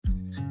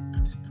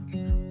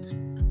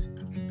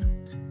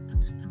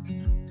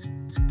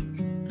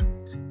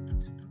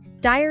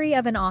Diary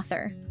of an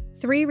Author: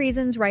 3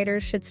 Reasons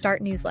Writers Should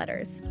Start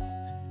Newsletters.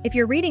 If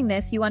you're reading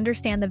this, you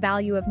understand the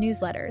value of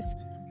newsletters.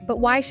 But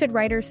why should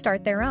writers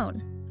start their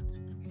own?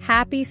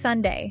 Happy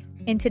Sunday!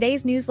 In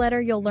today's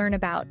newsletter, you'll learn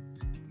about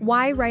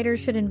why writers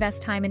should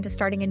invest time into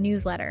starting a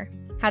newsletter,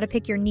 how to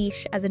pick your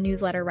niche as a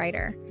newsletter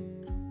writer.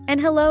 And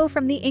hello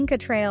from the Inca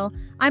Trail.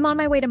 I'm on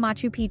my way to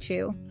Machu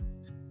Picchu.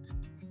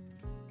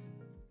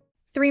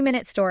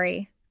 3-minute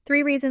story: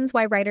 3 reasons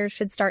why writers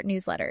should start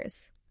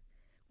newsletters.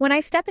 When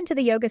I step into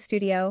the yoga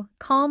studio,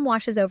 calm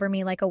washes over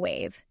me like a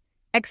wave.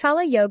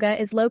 Exhala Yoga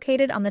is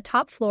located on the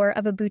top floor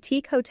of a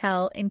boutique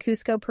hotel in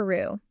Cusco,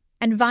 Peru,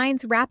 and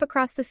vines wrap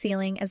across the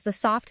ceiling as the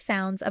soft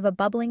sounds of a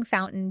bubbling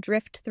fountain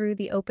drift through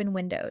the open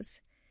windows.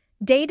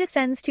 Day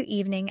descends to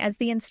evening as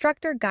the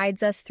instructor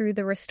guides us through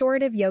the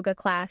restorative yoga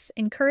class,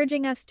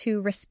 encouraging us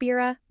to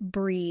respira,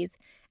 breathe,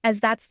 as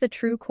that's the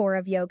true core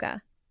of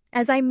yoga.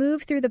 As I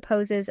move through the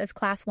poses as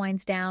class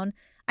winds down,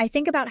 I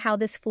think about how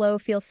this flow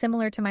feels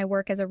similar to my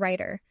work as a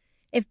writer.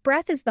 If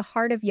breath is the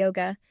heart of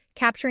yoga,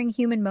 capturing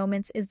human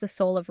moments is the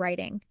soul of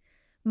writing.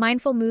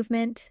 Mindful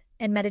movement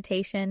and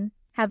meditation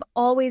have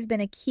always been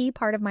a key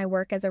part of my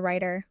work as a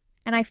writer,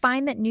 and I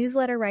find that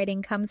newsletter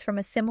writing comes from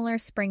a similar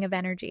spring of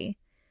energy.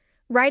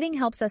 Writing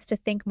helps us to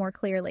think more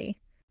clearly.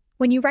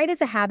 When you write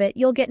as a habit,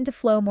 you'll get into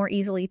flow more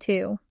easily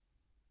too.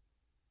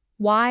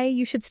 Why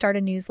you should start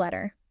a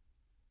newsletter.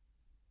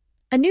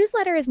 A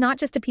newsletter is not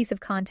just a piece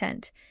of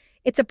content.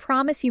 It's a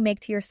promise you make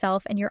to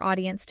yourself and your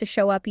audience to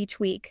show up each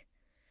week.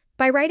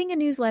 By writing a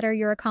newsletter,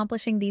 you're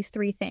accomplishing these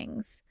 3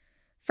 things.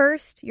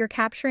 First, you're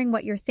capturing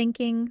what you're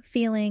thinking,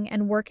 feeling,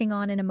 and working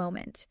on in a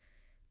moment.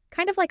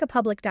 Kind of like a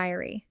public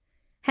diary,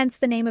 hence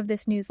the name of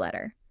this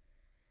newsletter.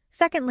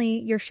 Secondly,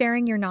 you're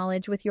sharing your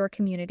knowledge with your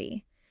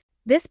community.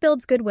 This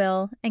builds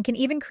goodwill and can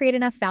even create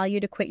enough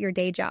value to quit your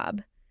day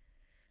job.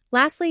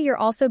 Lastly, you're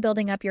also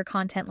building up your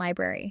content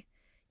library.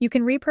 You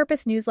can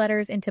repurpose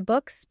newsletters into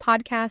books,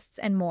 podcasts,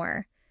 and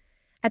more.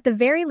 At the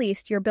very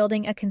least, you're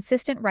building a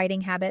consistent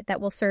writing habit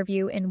that will serve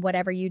you in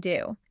whatever you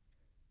do.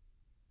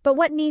 But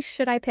what niche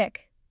should I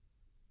pick?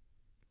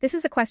 This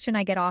is a question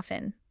I get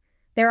often.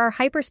 There are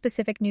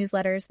hyper-specific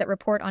newsletters that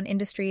report on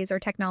industries or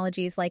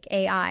technologies like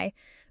AI,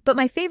 but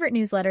my favorite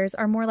newsletters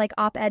are more like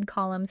op-ed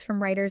columns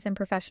from writers and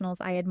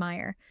professionals I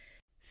admire.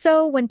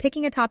 So, when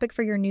picking a topic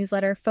for your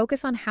newsletter,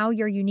 focus on how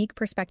your unique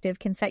perspective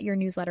can set your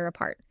newsletter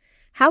apart.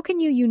 How can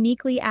you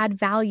uniquely add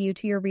value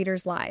to your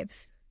readers'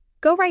 lives?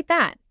 Go write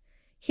that!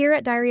 Here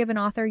at Diary of an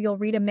Author, you'll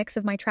read a mix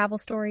of my travel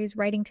stories,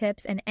 writing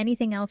tips, and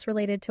anything else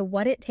related to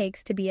what it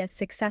takes to be a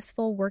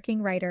successful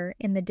working writer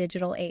in the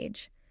digital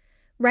age.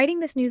 Writing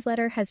this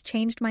newsletter has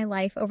changed my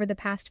life over the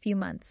past few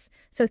months,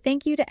 so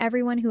thank you to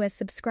everyone who has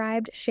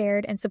subscribed,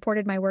 shared, and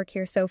supported my work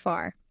here so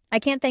far. I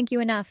can't thank you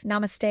enough.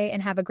 Namaste,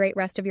 and have a great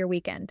rest of your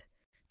weekend.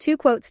 2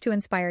 quotes to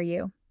inspire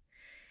you.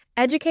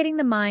 Educating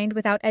the mind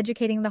without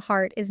educating the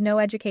heart is no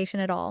education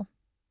at all.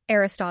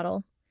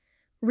 Aristotle.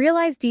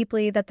 Realize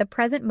deeply that the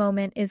present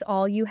moment is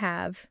all you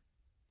have.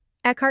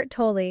 Eckhart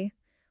Tolle.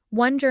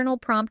 One journal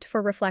prompt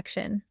for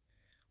reflection.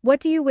 What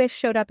do you wish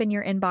showed up in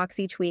your inbox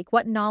each week?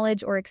 What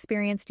knowledge or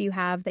experience do you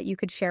have that you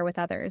could share with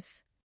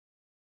others?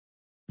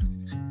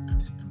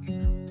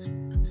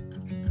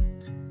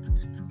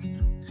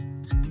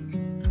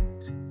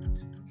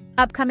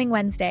 Upcoming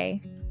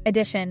Wednesday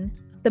edition: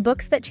 The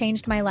Books That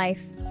Changed My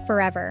Life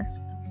Forever.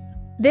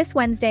 This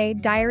Wednesday,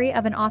 Diary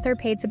of an Author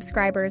paid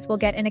subscribers will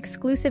get an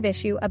exclusive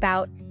issue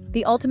about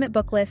the ultimate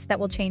book list that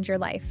will change your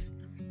life.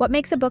 What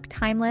makes a book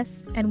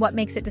timeless and what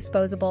makes it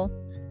disposable?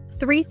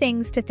 3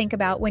 things to think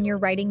about when you're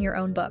writing your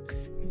own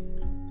books.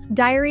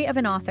 Diary of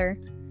an Author,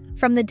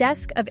 from the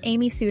desk of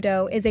Amy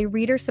Sudo, is a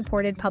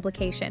reader-supported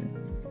publication.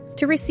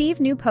 To receive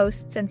new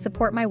posts and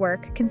support my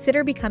work,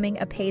 consider becoming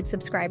a paid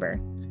subscriber.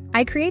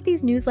 I create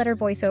these newsletter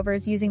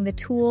voiceovers using the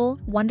tool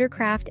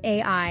Wondercraft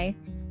AI,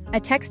 a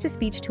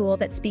text-to-speech tool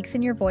that speaks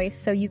in your voice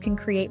so you can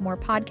create more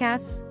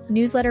podcasts,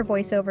 newsletter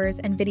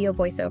voiceovers, and video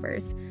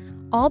voiceovers,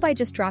 all by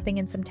just dropping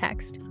in some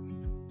text.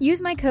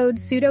 Use my code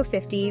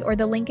SUDO50 or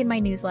the link in my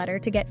newsletter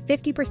to get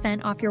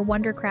 50% off your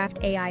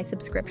Wondercraft AI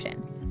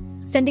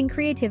subscription, sending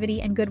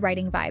creativity and good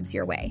writing vibes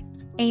your way.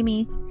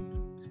 Amy.